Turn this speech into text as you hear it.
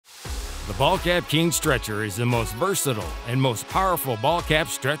The Ball Cap King Stretcher is the most versatile and most powerful ball cap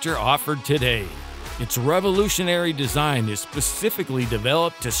stretcher offered today. Its revolutionary design is specifically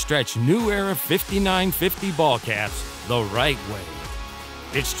developed to stretch new era 5950 ball caps the right way.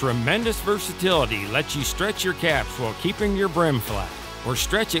 Its tremendous versatility lets you stretch your caps while keeping your brim flat, or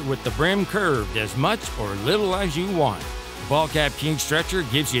stretch it with the brim curved as much or little as you want. The Ball Cap King Stretcher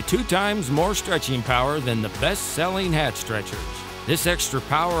gives you 2 times more stretching power than the best-selling hat stretchers. This extra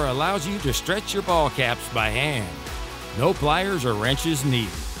power allows you to stretch your ball caps by hand. No pliers or wrenches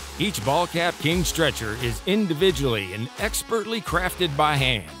needed. Each Ball Cap King Stretcher is individually and expertly crafted by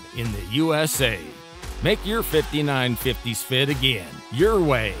hand in the USA. Make your 5950s fit again, your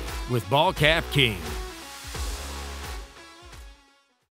way, with Ball Cap King.